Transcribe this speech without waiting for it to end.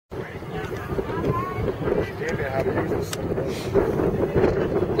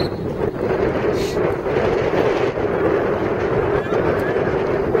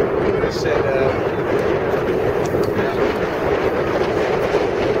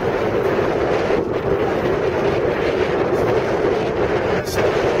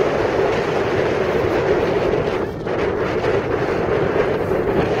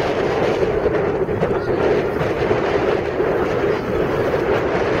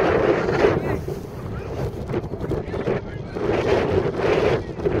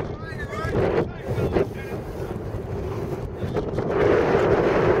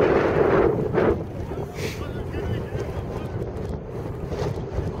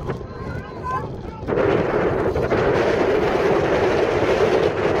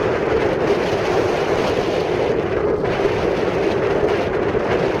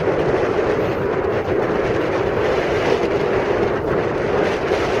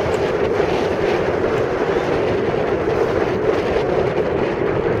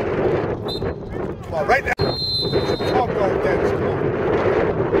Right now. Talk on Dennis. Come on.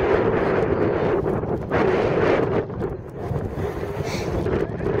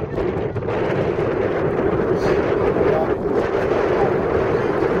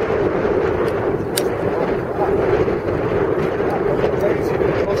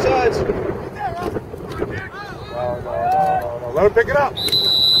 Both sides. No. Let him pick it up.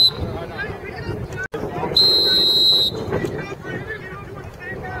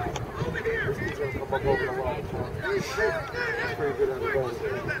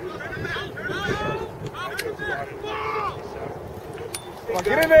 Come on,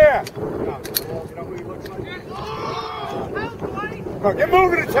 get in there! Come on, get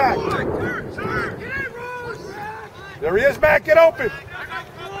moving, attack! There he is, Matt, get open!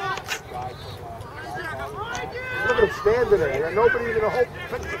 Look at him standing there. Nobody even a whole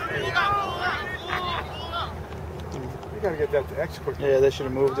picture. You gotta get that to X quick. Yeah, they should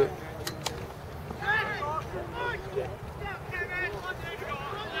have moved it.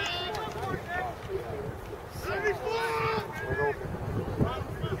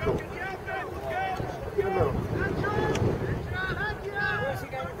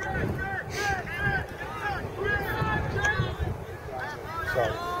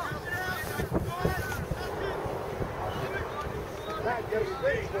 Sorry. Matt, get a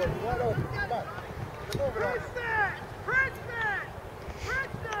space for him. Wide open. Come on. Move it on. Princeton!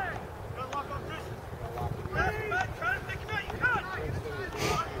 Good luck on this. Try to think about your cut.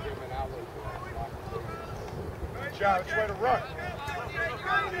 Good job. It's way to run.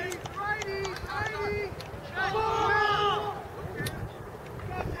 Righty.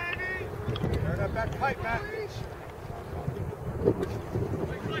 Turn that back tight, Matt.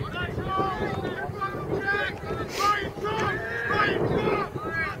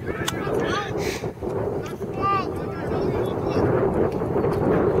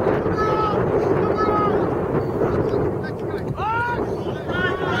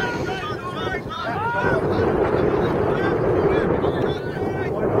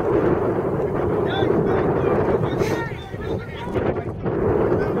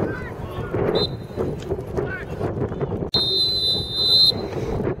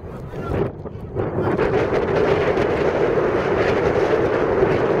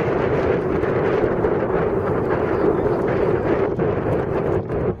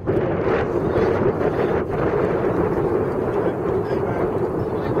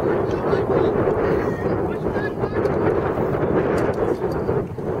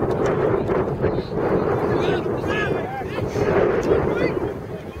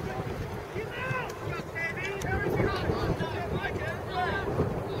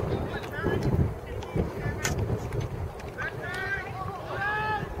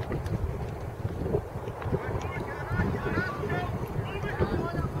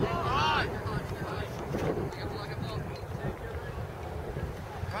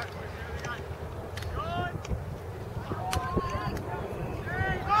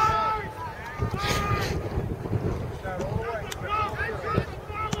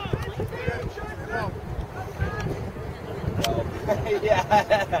 Yeah.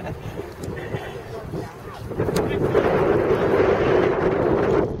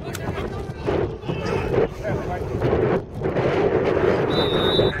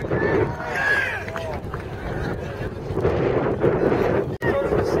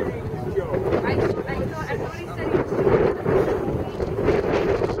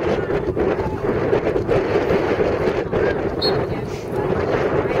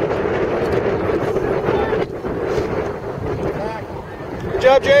 Good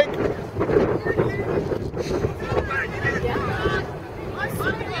job, Jake.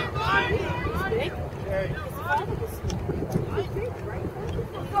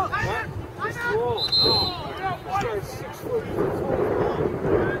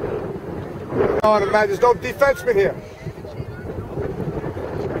 on him, man. There's no defenseman here.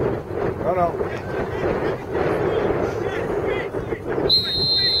 No.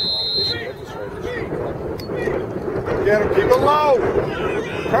 Get him. Keep him low.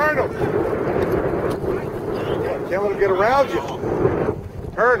 Turn him. Can't let him get around you.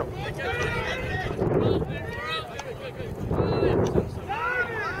 Turn him.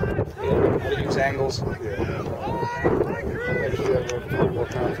 Use angles.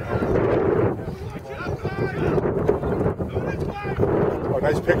 Oh,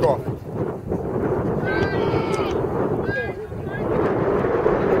 nice pickoff.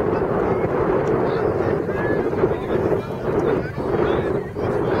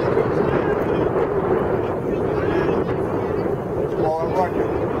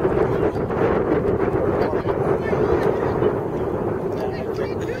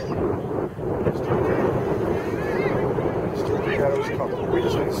 We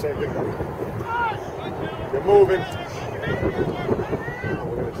just need the same thing. You're moving.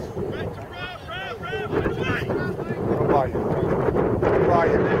 Come by you. Come by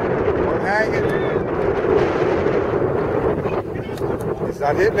you. Don't hang it. He's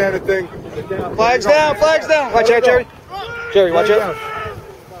not hitting anything. Flags down, flags down. Watch out, Jerry. Jerry, watch out.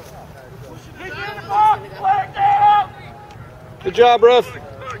 Good job, ref.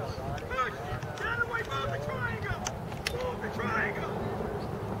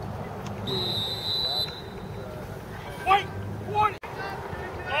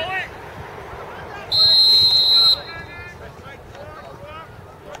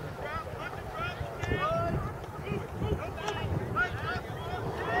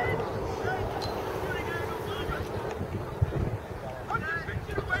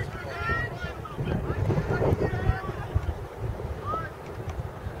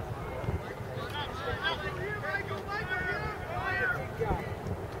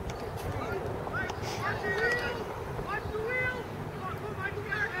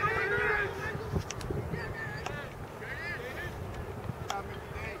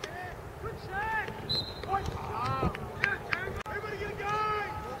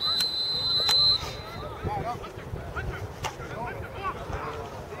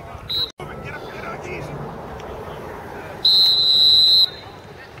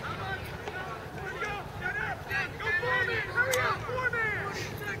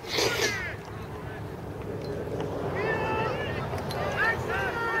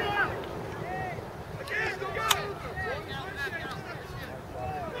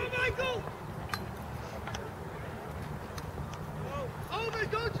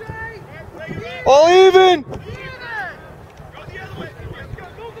 All even!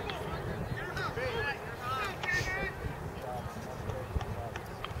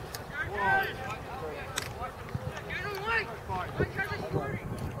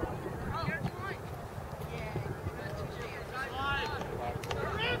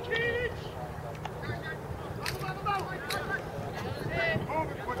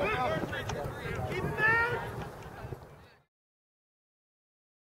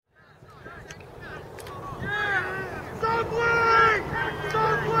 Yeah!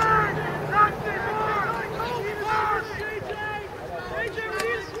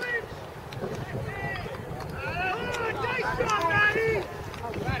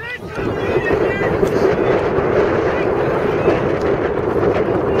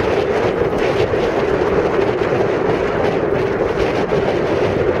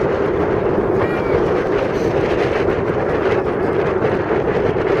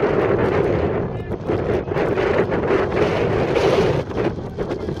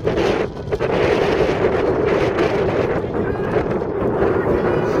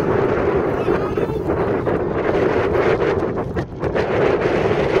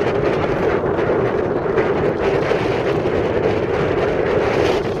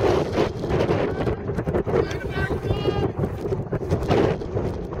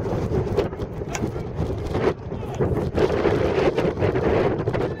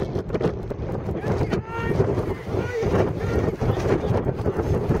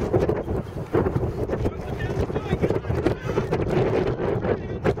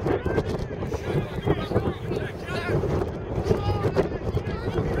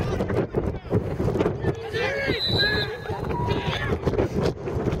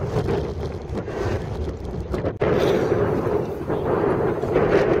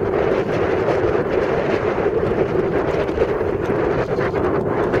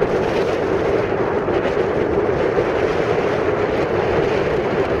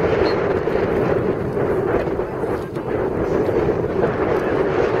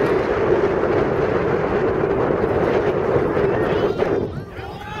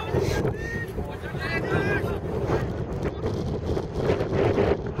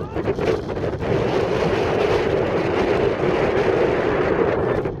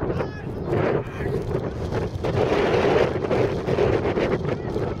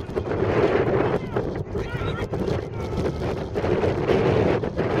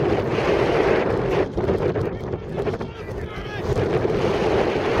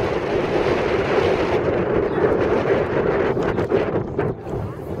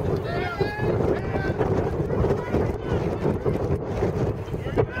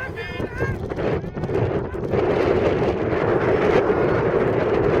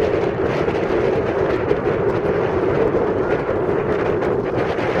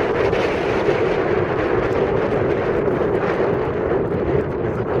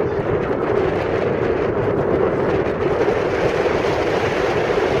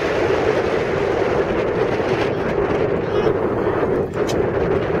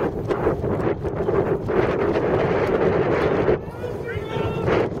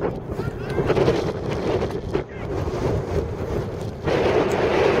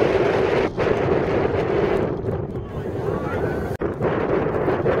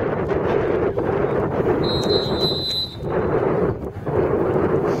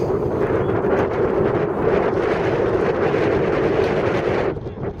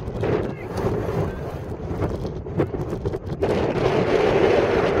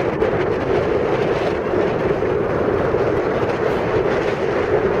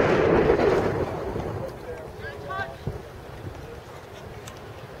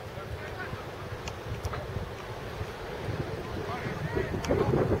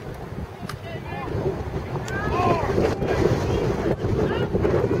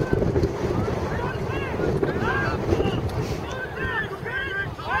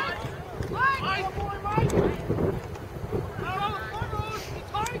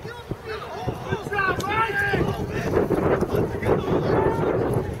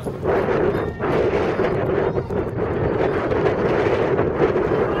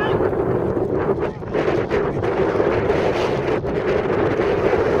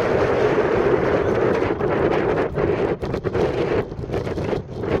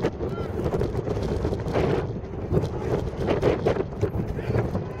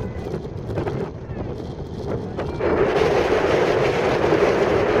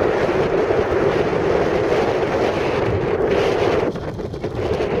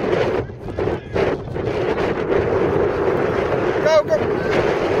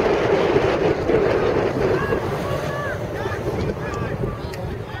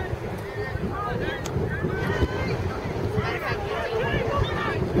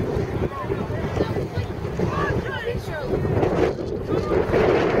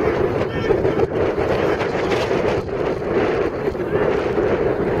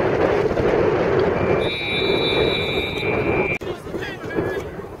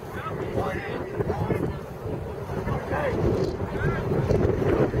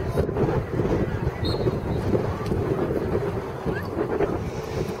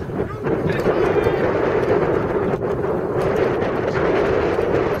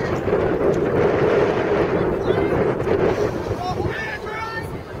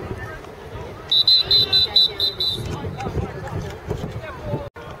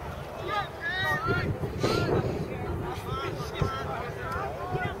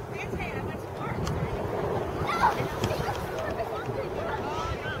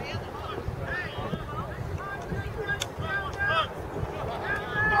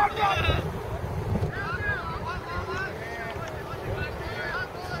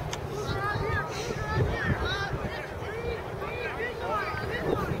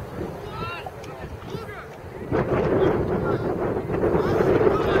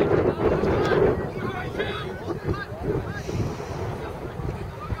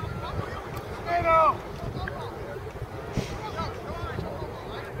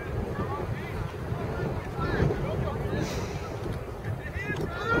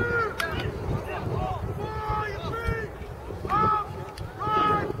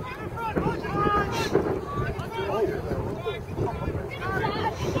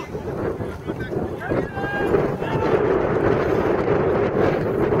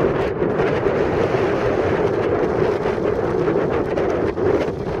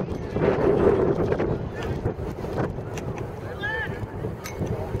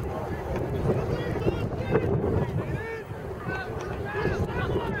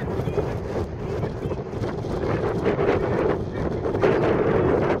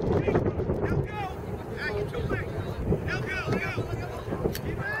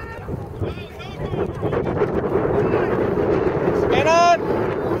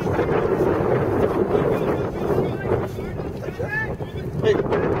 Hey,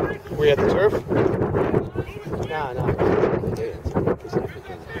 were you at the turf? No.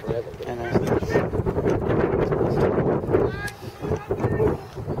 And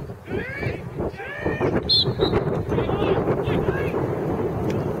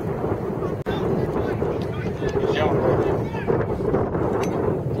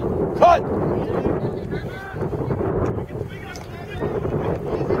cut!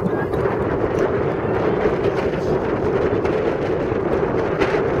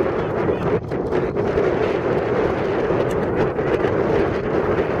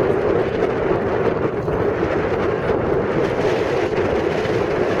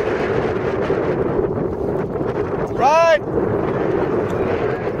 Right!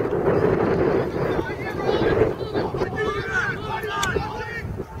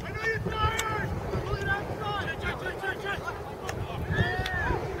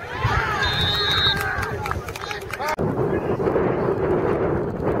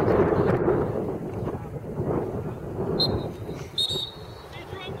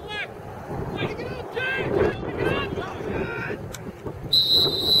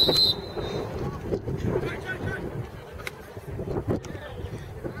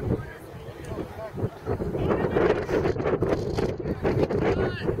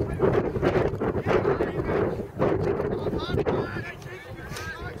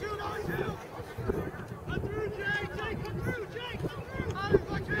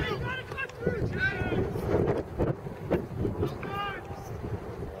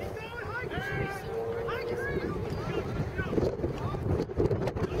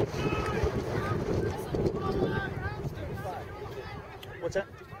 What's that?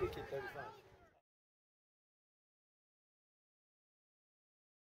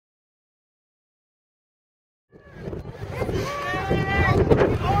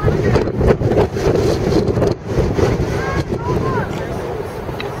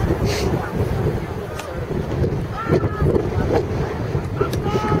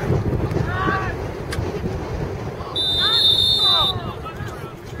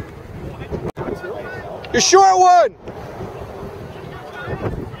 You're short one!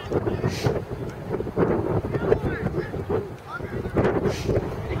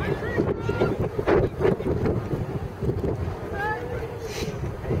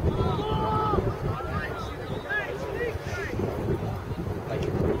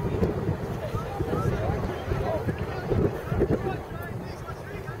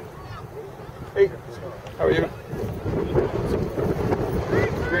 Hey, how are you?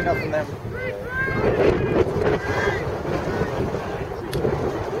 3-0 them.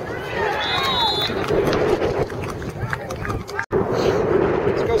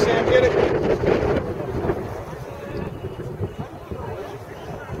 Let's go, Sam, get it.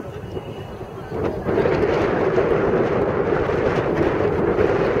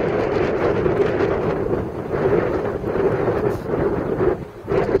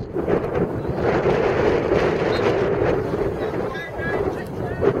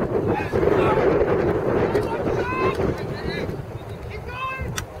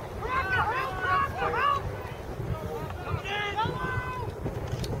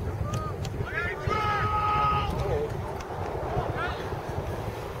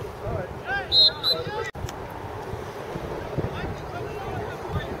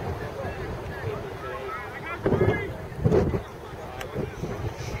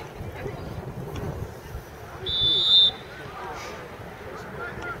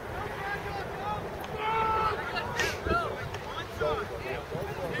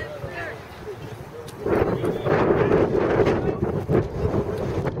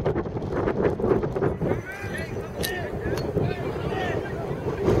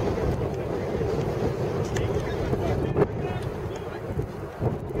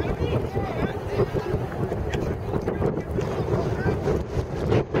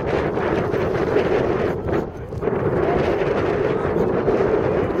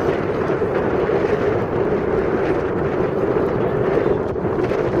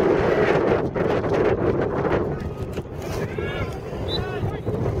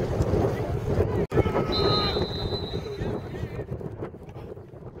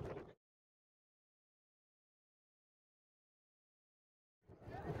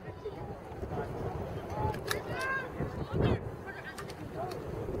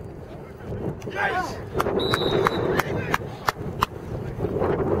 Nice.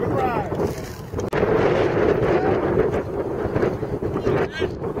 Good ride.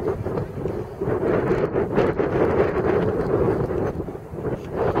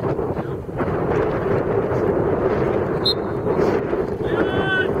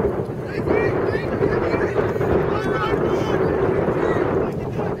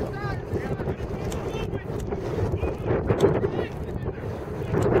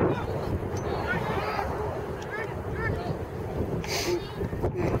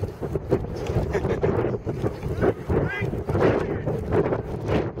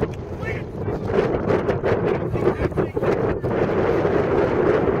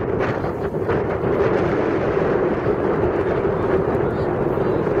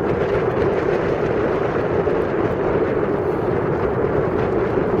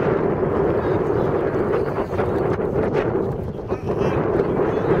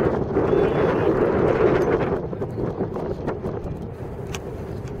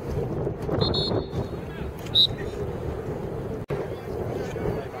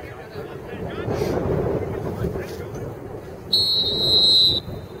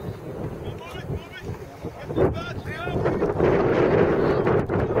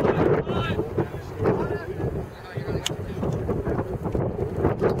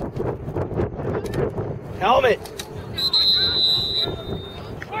 Helmet.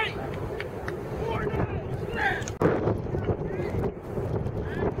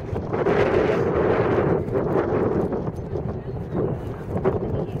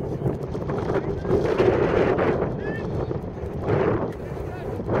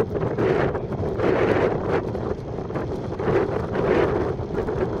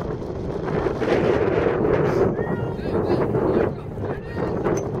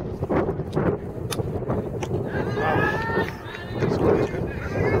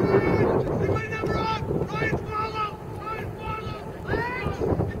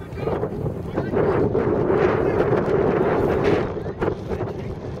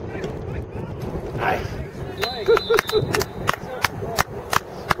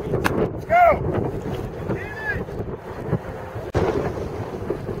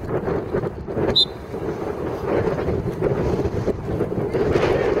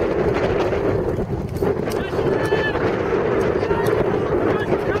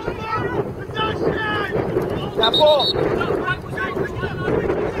 That ball.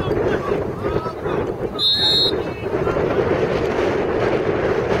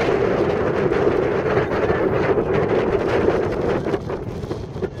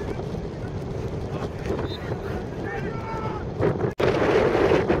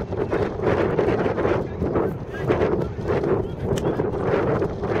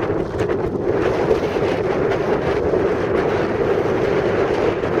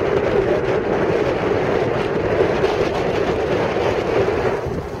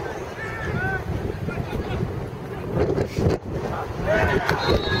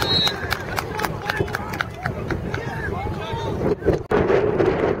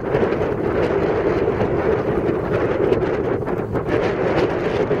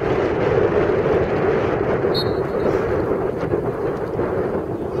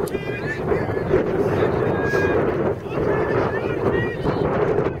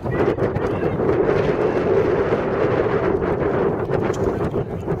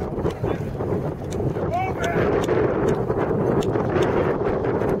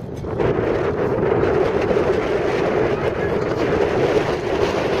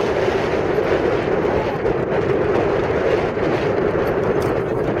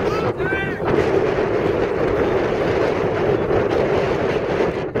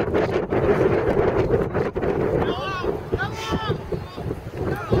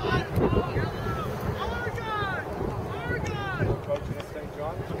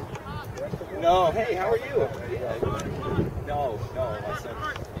 No, hey, how are you? No, my son's in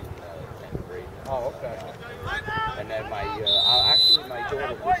 10th grade. Oh, okay. And then actually my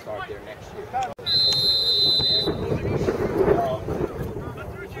daughter will start there next year.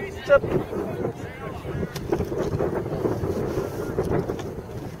 What's up?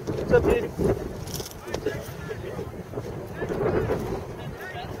 What's up, dude?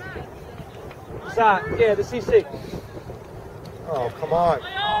 Yeah, the CC. Oh, come on.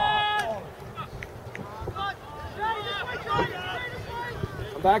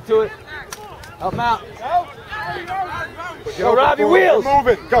 I'm back to it. Help him out. Go, Robbie, wheels. Move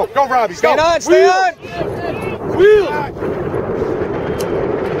it. Go, Robbie. Stay go. on, stay on. Wheels.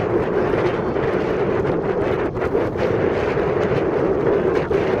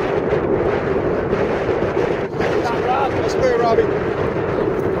 Let's play, Robbie.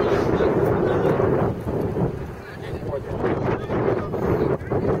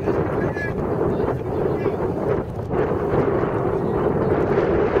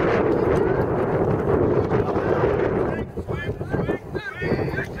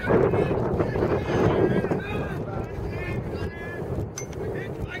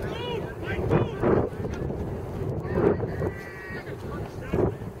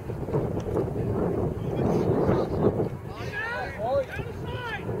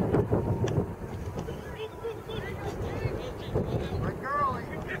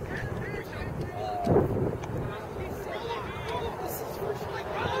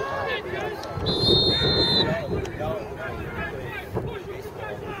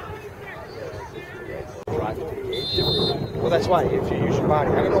 Well, that's why, if you use your body.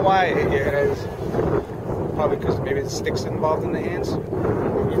 I don't know why it is. Probably because maybe the stick's involved in the hands.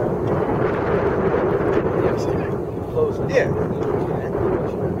 Yeah.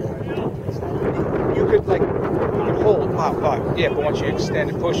 You could, like, you could hold, pop. Yeah, but once you extend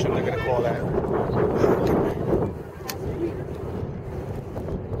and push them, they're going to call that.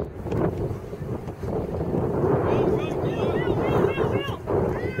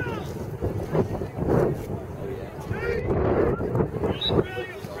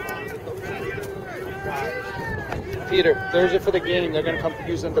 Peter, Thursday for the game. They're going to come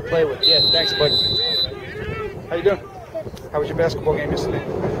use them to play with. Yeah, thanks, bud. How you doing? How was your basketball game yesterday?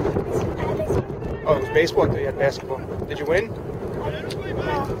 Oh, it was baseball. You had basketball. Did you win? Did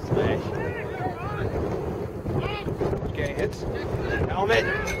you get any hits? Helmet.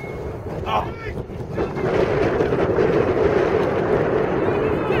 Oh.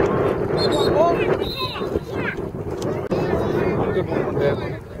 Good one, bad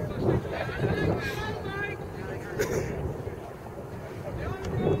one.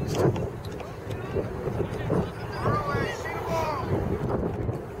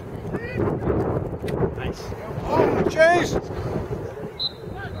 Nice. Oh, Chase!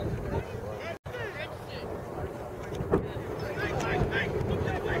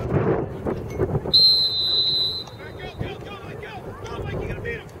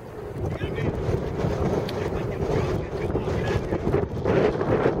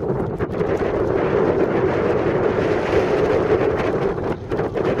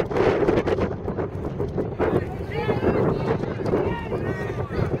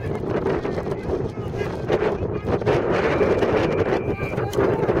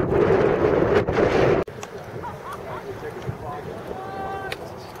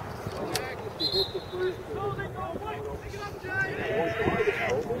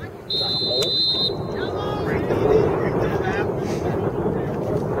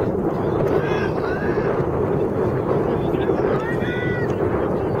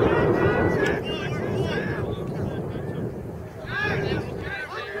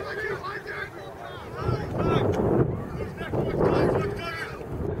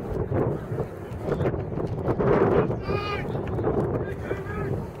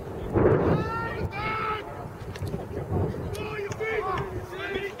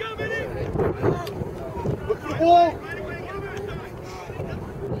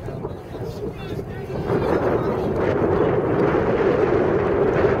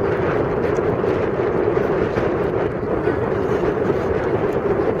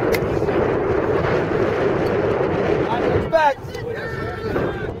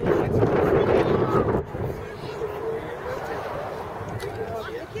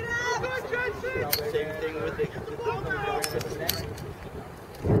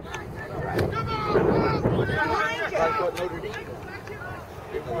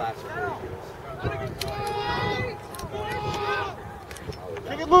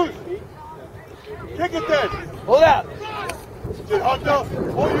 Kick it loose. Kick it then. Hold out. Dude, Hunter,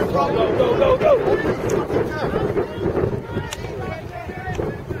 hold your problem. Go.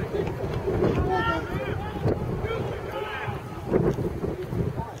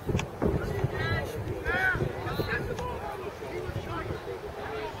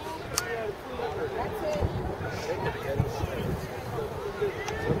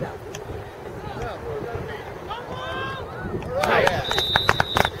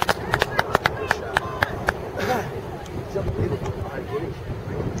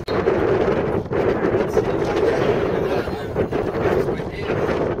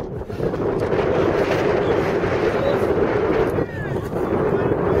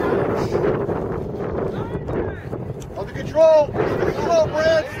 Under control,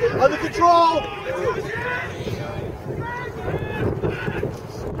 Brad. Under control.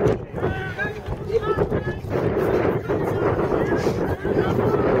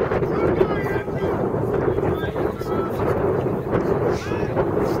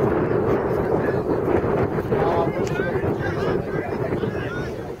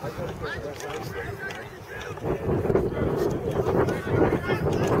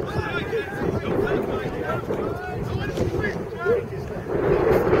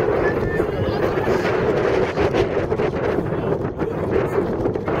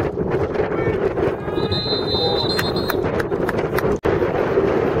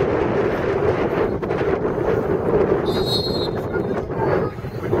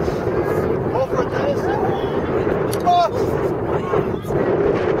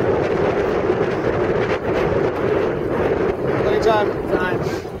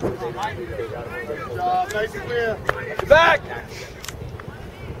 Nice and clear. Get back.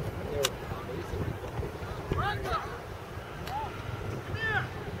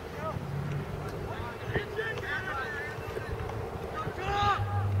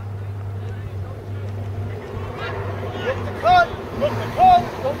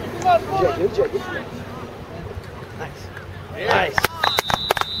 Good. Nice. Nice.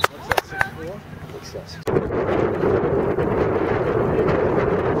 What's that, 6'4"? Looks so.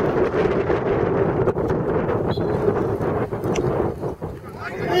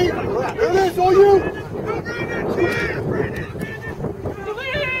 There it is, all you!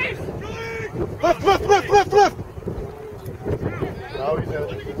 Lift! Now he's out.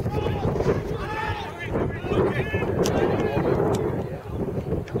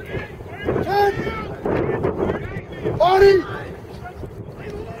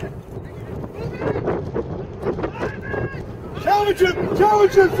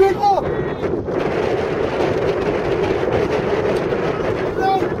 challenge him, Ziegler!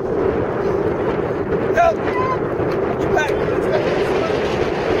 Help! Watch your back.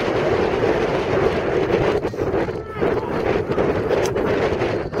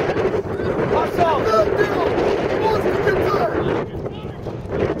 Watch out!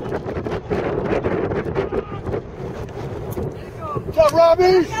 Yeah, Robbie!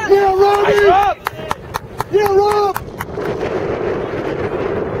 Yeah, Robbie! Nice, Rob! Yeah, Rob!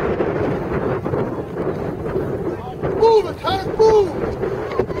 Move it, Hank, move!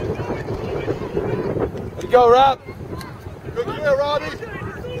 Let it go, Rob. Good clear, Robbie.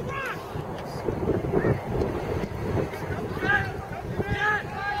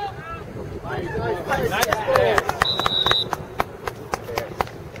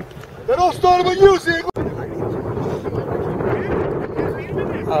 They don't start with you, Ziegler.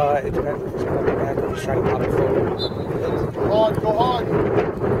 It depends. It's gonna be bad. Just try to pop it forward. Go on, go on.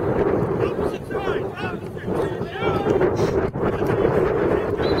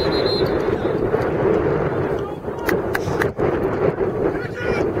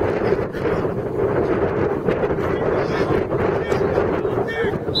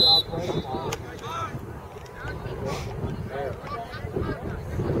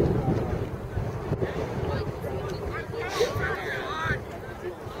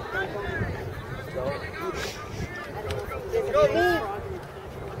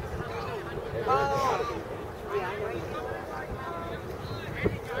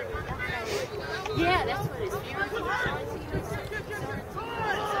 Yeah, that's what it is.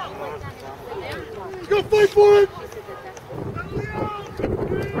 Go fight for it!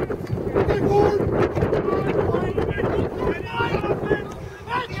 Fight for it!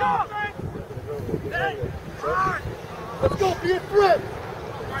 Let's go, be a threat!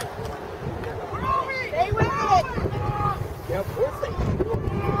 Stay with it. Yeah, of course they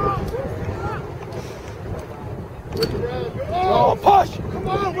Oh, push! Come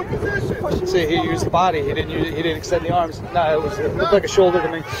on, what position? See, he used the body. He didn't extend the arms. No, it looked like a shoulder to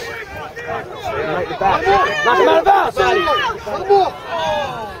me. Right in the back. Knock him out of bounds, Daddy. Come on!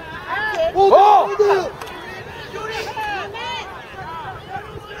 Hold Oh! on, hold on!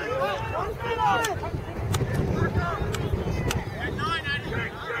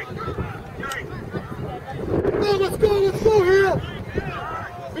 No, let's go here!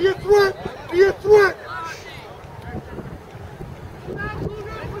 Be a threat! Be a threat!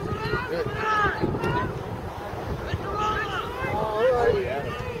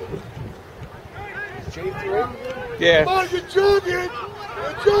 Yeah. Come on, you're jogging!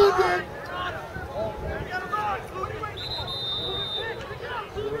 You're jogging!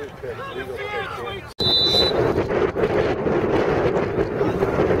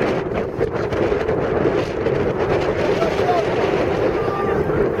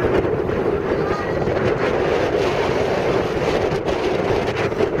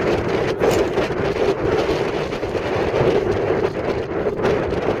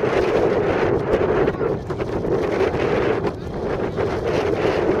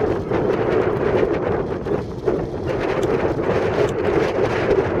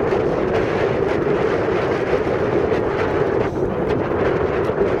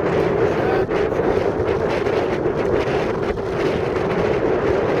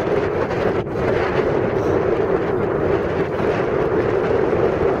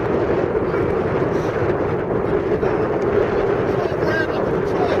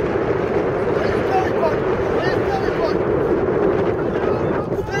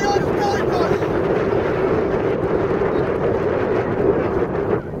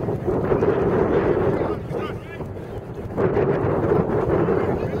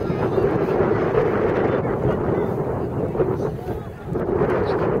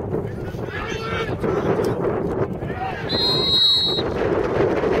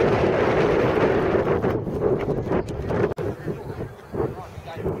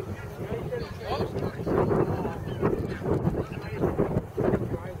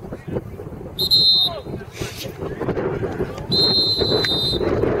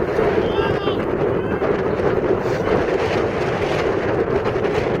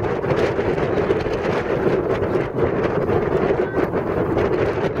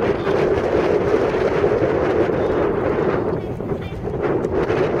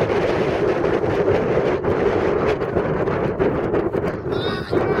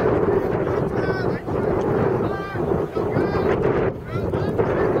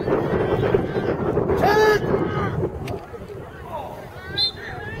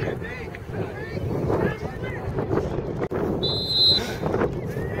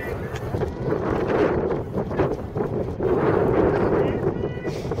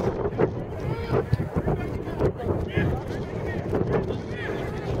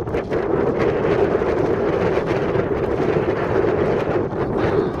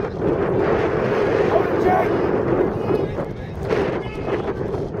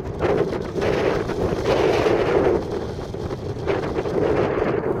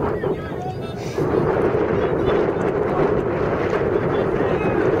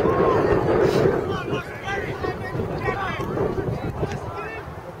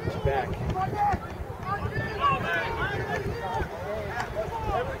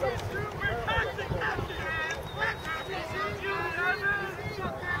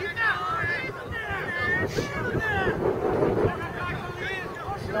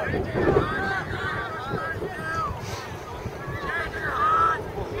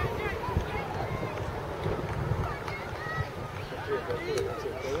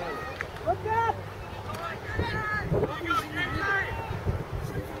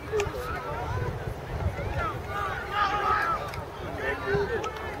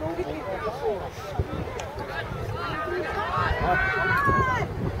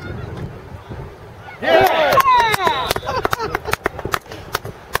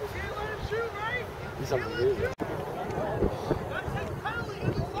 He's unbelievable.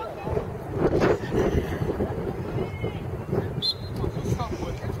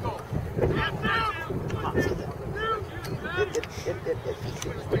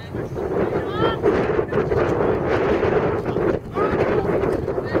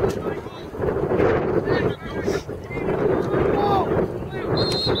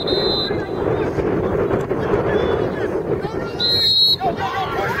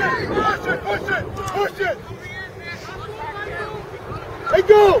 Hey,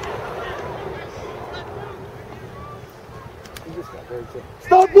 go!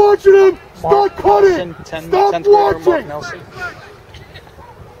 Stop watching him! Start cutting! Stop watching!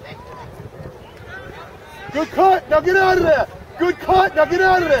 Good cut! Now get out of there! Good cut! Now get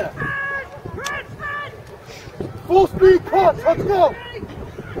out of there! Full speed cuts! Let's go!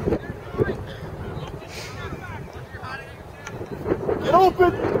 Get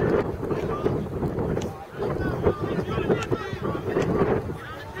open!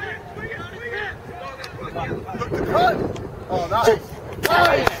 Look the cut! Oh, nice!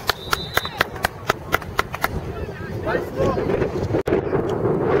 Nice! Nice look!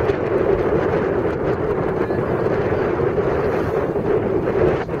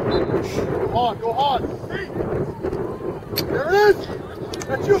 Go on, go on! There it is!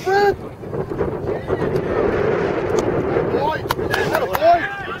 That's you, friend! Boy! That a boy!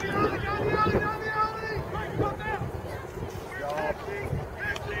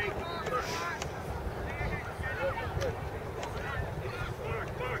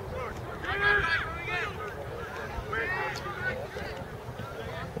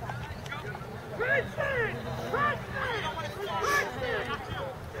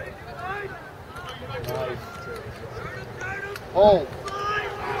 Home.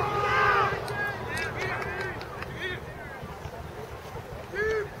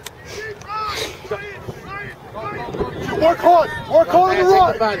 Work hard on the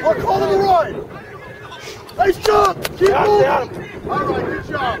ride. Work hard on the ride. Nice job. Keep moving. All right, good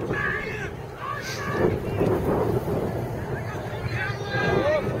job.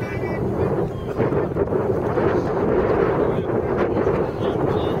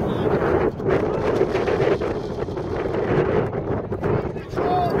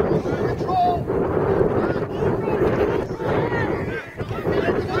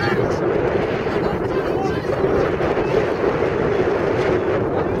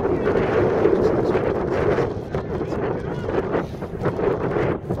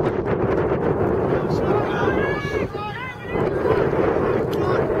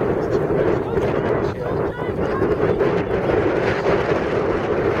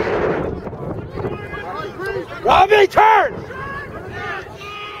 Robbie, turn!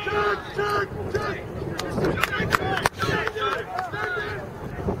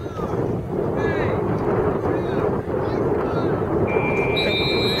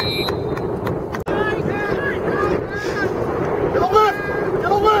 Get a lift!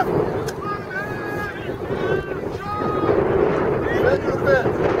 Get a lift! Bend your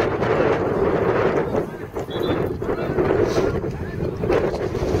fence.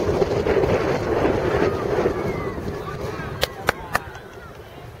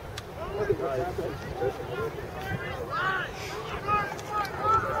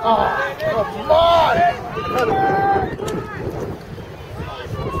 Oh, come on!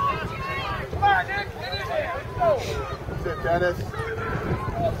 That's it, Dennis.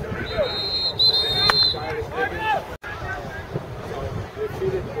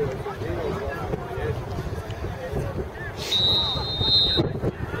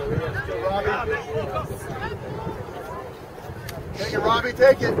 Take it, Robbie,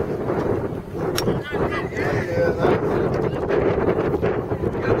 take it. Yeah,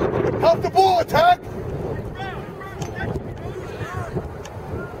 help the ball attack.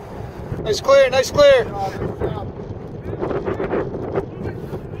 Nice clear, nice clear.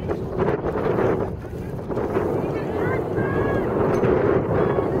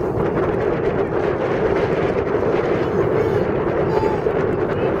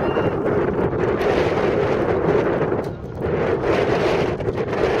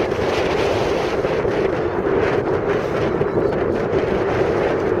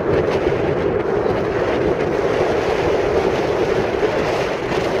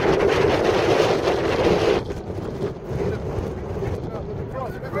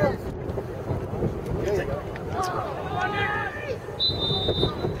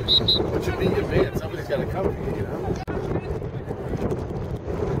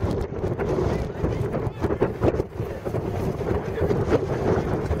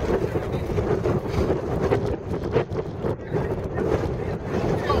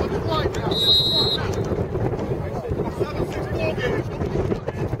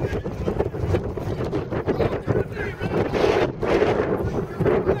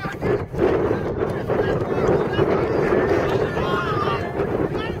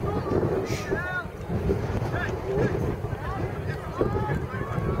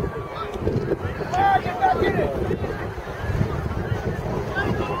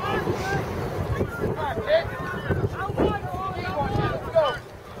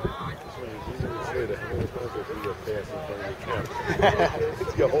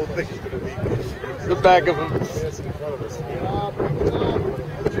 The whole thing is going to be The back of him.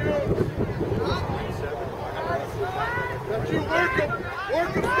 That's you, work him,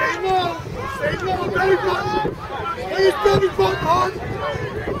 stay low, belly button. Stay his belly button, hon.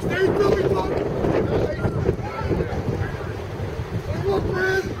 Stay his belly button. Stay low,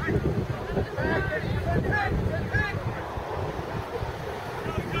 Fred.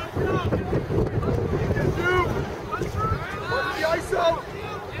 What's the ISO?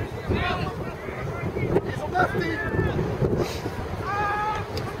 He's a lefty.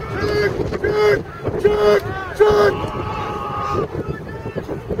 Check!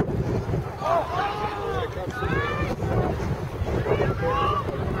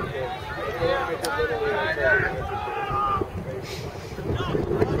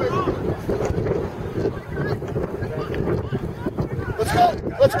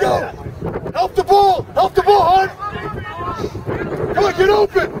 Let's go! Help the ball, hon! Come on, get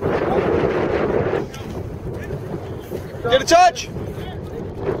open! Get a touch!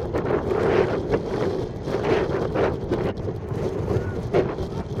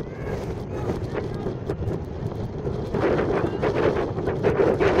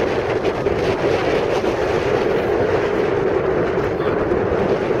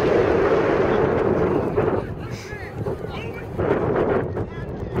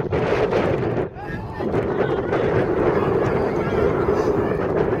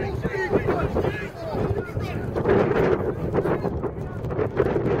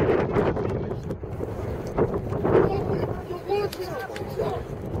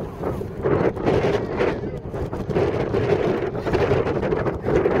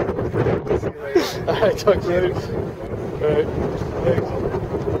 Alright, talk later. Alright, thanks.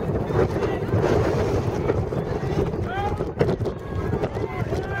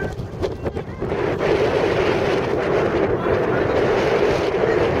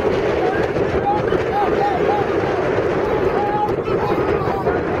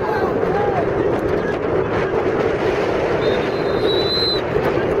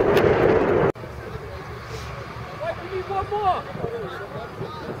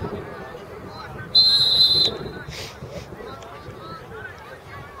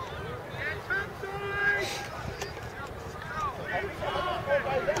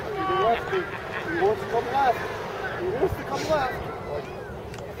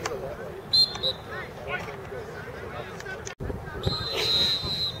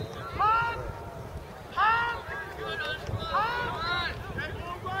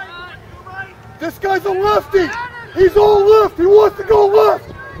 This guy's a lefty! He's all left! He wants to go left!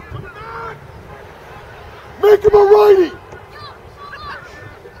 Make him a righty!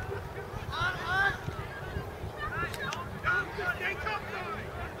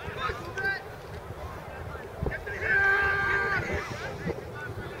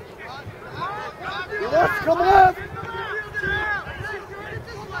 He wants to come left!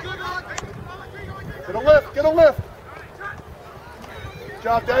 Get a lift! Get a lift! Good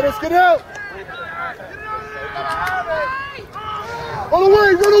job, Dennis! Get out! Run away!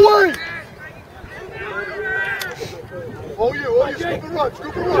 Run away! Oh, you! Scoop and run!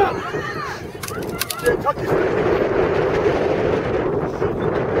 Scoop and run! Yeah, tuck your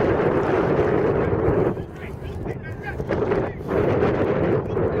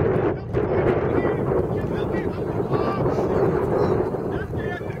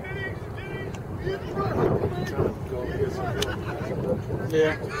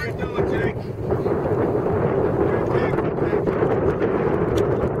Yeah.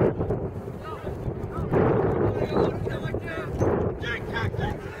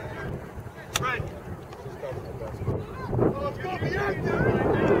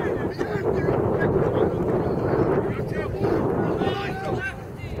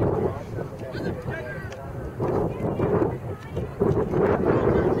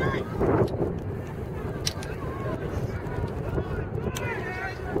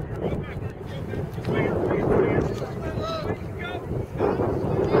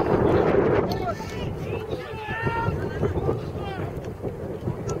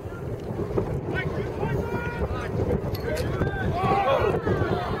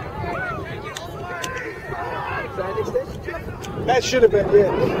 That should have been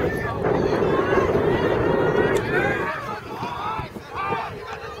it.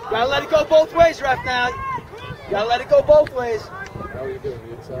 Gotta let it go both ways, ref, now. Gotta let it go both ways. How are you doing?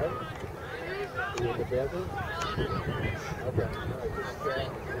 You inside? Are you in the bathroom? Okay.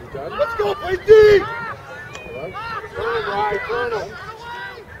 You done? Let's go, play D! Hello? Turn right, turn him.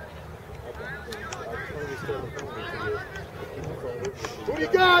 Okay. I just wanted to stay on the phone with you. What do you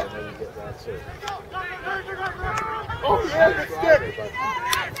got? And then you get that too. Oh, yeah, good stick.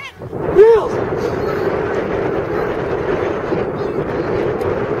 Wheels!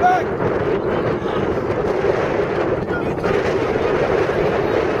 Back!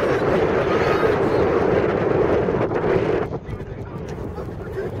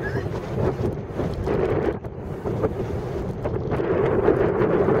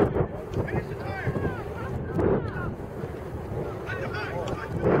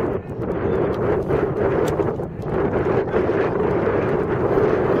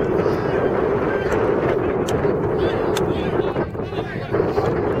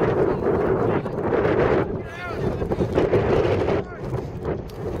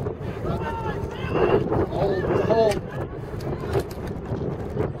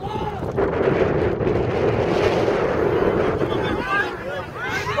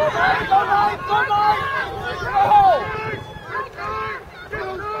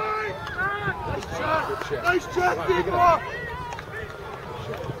 Nice check, people!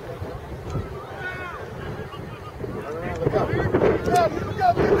 Look up,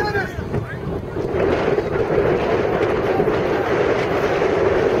 you did it!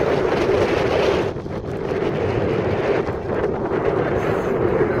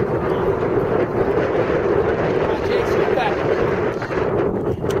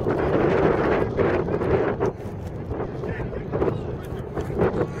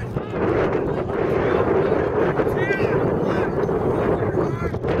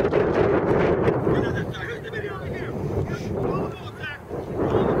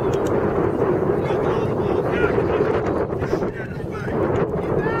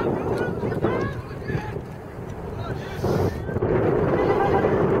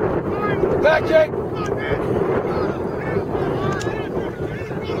 Back, Jake!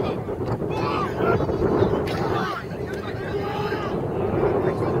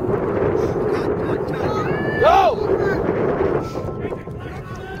 Go!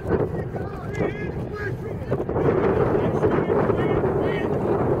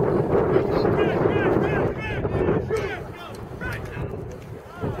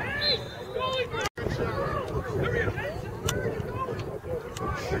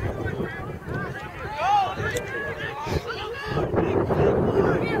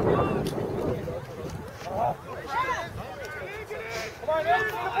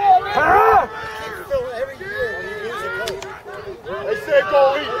 They say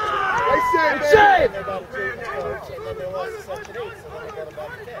goalie. They say Save!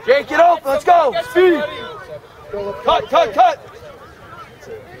 Jake, get open. Let's go. Speed. Cut, cut, cut.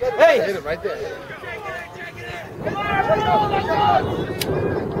 Hey. Hit him right there. Come on.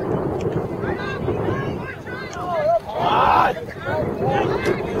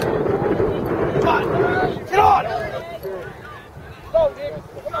 Get on. Go, Jake.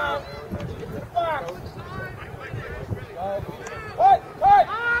 Come on. Get to the box. Cut, cut.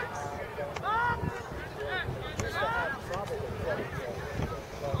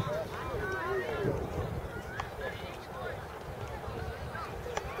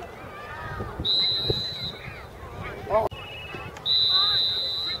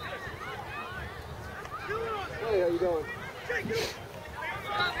 Hey, how you doing?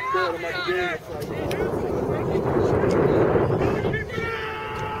 Good, I'm at the game.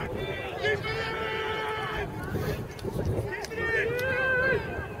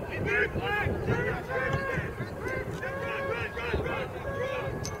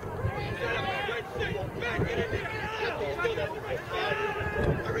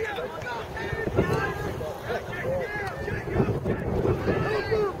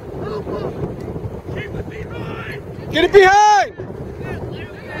 Get it behind!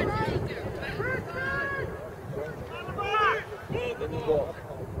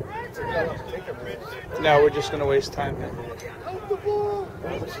 No, we're just gonna waste time here.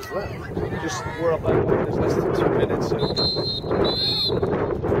 Just we're up by one. There's less than 2 minutes. So.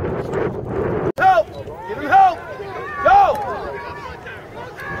 Help! Give him help! Go!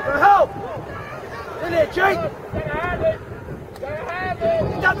 Give him help! In there, Jake!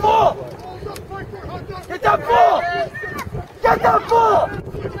 Get that ball! Get that ball! Get that ball!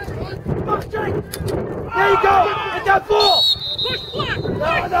 Come, Jake! There you go! Get that ball! No,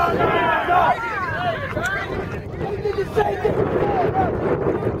 no, no, no! You did the same thing before!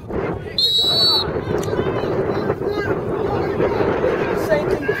 Same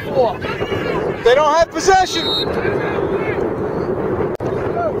thing before. They don't have possession!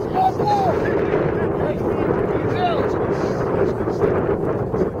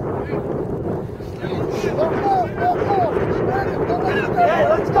 Hey,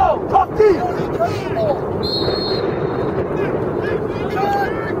 let's go! Top deep!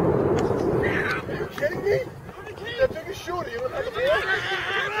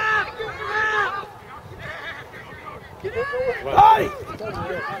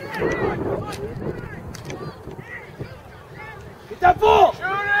 Get that ball!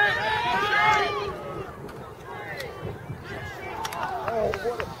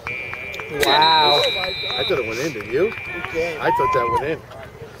 Wow. I thought it went in, did you? I thought that went in.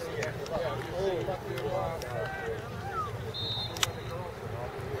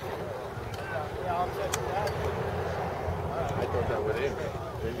 I thought that went in.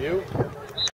 Did you?